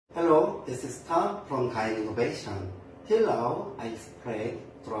Hello, this is Tom from Kind Innovation. Till now, I explained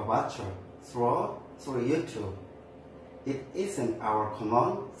through a virtual, through YouTube. It isn't our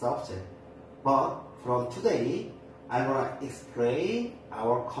common subject, but from today, I'm going to explain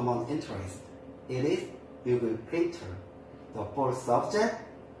our common interest. It is UV printer. The fourth subject,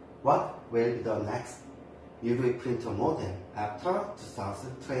 what will be the next UV printer model after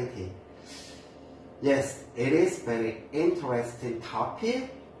 2020? Yes, it is very interesting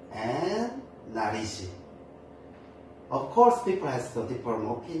topic and not easy. Of course, people have a different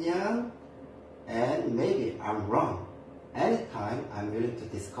opinion, and maybe I'm wrong. Anytime I'm willing to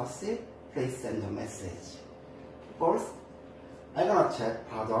discuss it, please send a message. First, I'm gonna check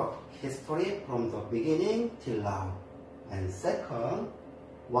product history from the beginning till now. And second,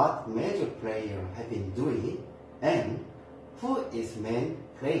 what major player have been doing and who is main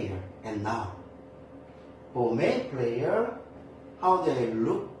player and now. For main player, how they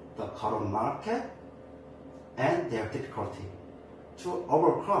look the current market and their difficulty. To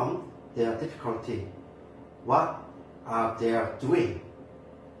overcome their difficulty, what are they doing?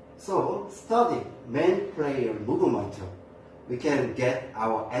 So, study main player movement. We can get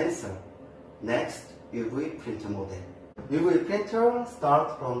our answer. Next, UV printer model. UV printer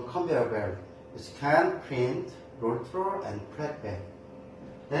starts from conveyor belt, which can print roll through and flatbed.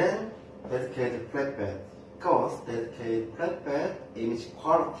 Then, dedicated flatbed. Because dedicated flatbed image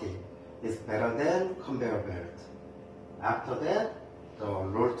quality is better than conveyor belt. After that, the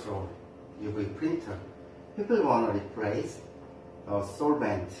roll through UV printer. People want to replace the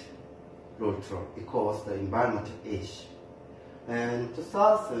solvent roll through because the environmental issue. And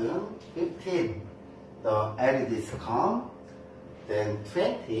 2015, the LEDs come. Then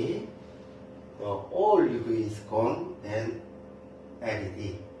 20, the all UV is gone. Then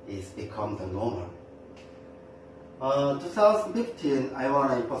LED is become the normal. 2015, I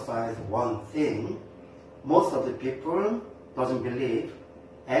want to emphasize one thing. Most of the people doesn't believe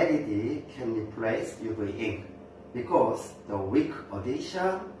LED can replace UV ink because the weak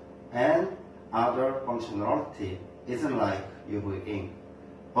addition and other functionality isn't like UV ink.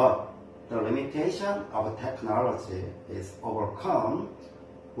 But the limitation of technology is overcome.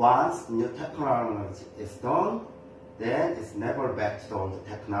 Once new technology is done, then it's never back to the old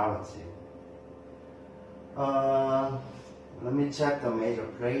technology. Let me check the major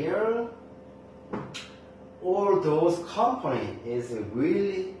player. All those companies is a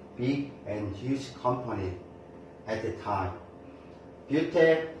really big and huge company at the time.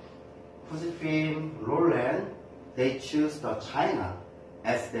 Beautech, Fujifilm, Roland, they choose the China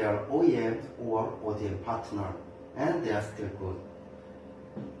as their OEM or ODM partner, and they are still good.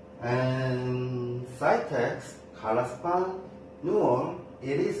 And Cytex, Kalaspan, Newell,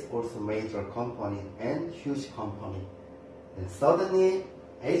 it is also major company and huge company. And suddenly,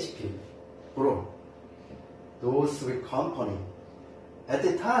 HP, Pro, those three companies. At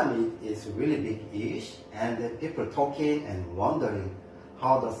the time, it is really big issue, and people talking and wondering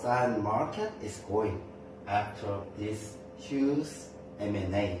how the science market is going after this huge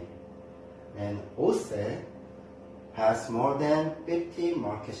M&A. And OSE has more than 50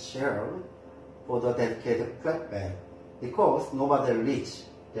 market share for the dedicated flatbed because nobody reached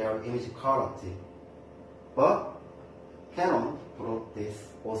their image quality. But Canon brought this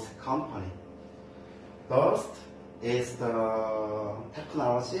OSE company. First is the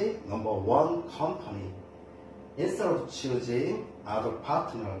technology #1 company. Instead of choosing other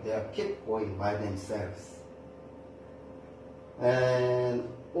partner, they keep going by themselves. And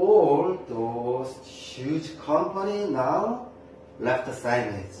all those huge companies now left the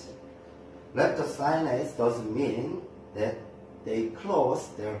signage. Left the signage doesn't mean that they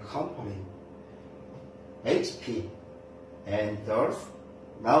closed their company. HP and thus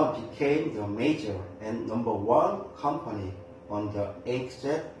now became the major and #1 company on the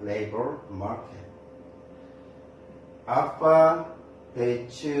inkjet label market. Alpha, they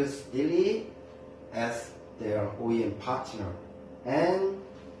choose Lilly as their OEM partner and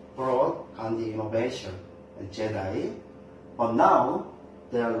brought Gandhi Innovation and Jedi. But now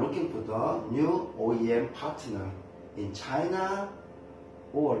they are looking for the new OEM partner in China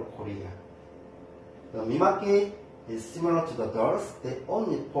or Korea. The Mimaki is similar to the DORS. They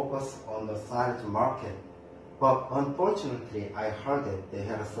only focus on the signage market. But unfortunately, I heard that they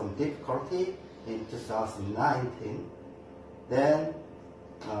had some difficulty in 2019. Then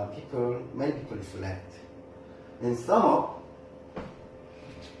many people is left. In sum up,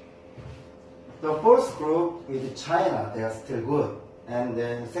 the first group with China, they are still good. And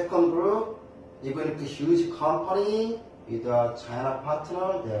then second group, even if it's a huge company with a China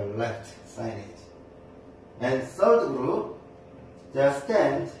partner, they are left signage. And third group, they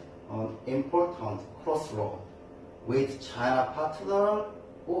stand an important crossroad with China partner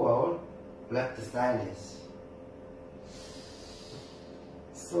or left signage.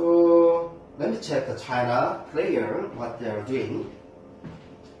 So let me check the China player, what they are doing.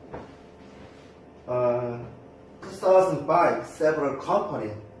 2005, several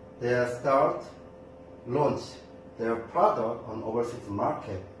companies they start launch their product on overseas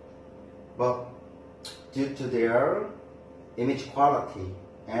market, but due to their image quality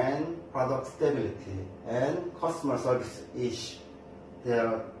and product stability and customer service issue, they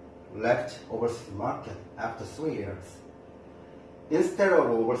left overseas market after 3 years. Instead of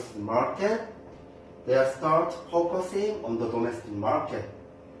overseas market, they start focusing on the domestic market.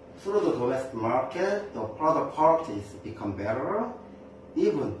 Through the domestic market, the product qualities become better.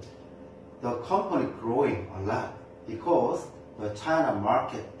 Even the company growing a lot because the China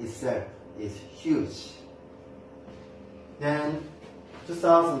market itself is huge. Then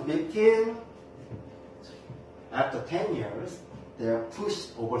 2015, after 10 years, they pushed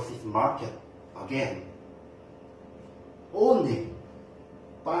overseas market again. Only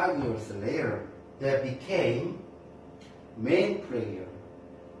 5 years later, they became main player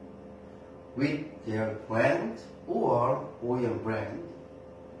with their brand or OEM brand.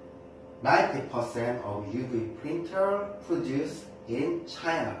 90% of UV printer produced in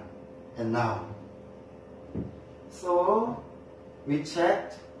China and now. So we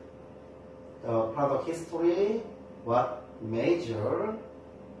checked the product history, what major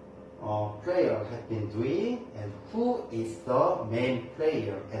player have been doing and who is the main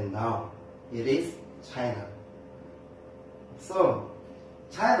player, and now it is China. So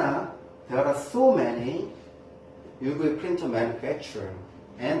China, there are so many UV printer manufacturers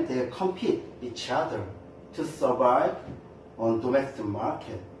and they compete each other to survive on domestic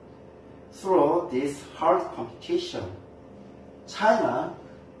market. Through this hard competition, China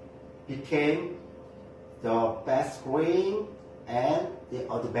became the best growing and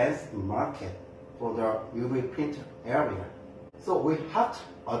the advanced market for the UV printer area. So we have to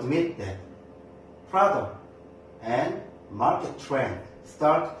admit that product and market trend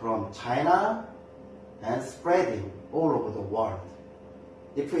start from China and spreading all over the world.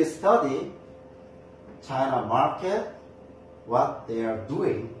 If we study China market, what they are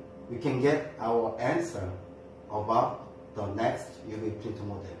doing, we can get our answer about the next UV printer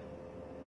model.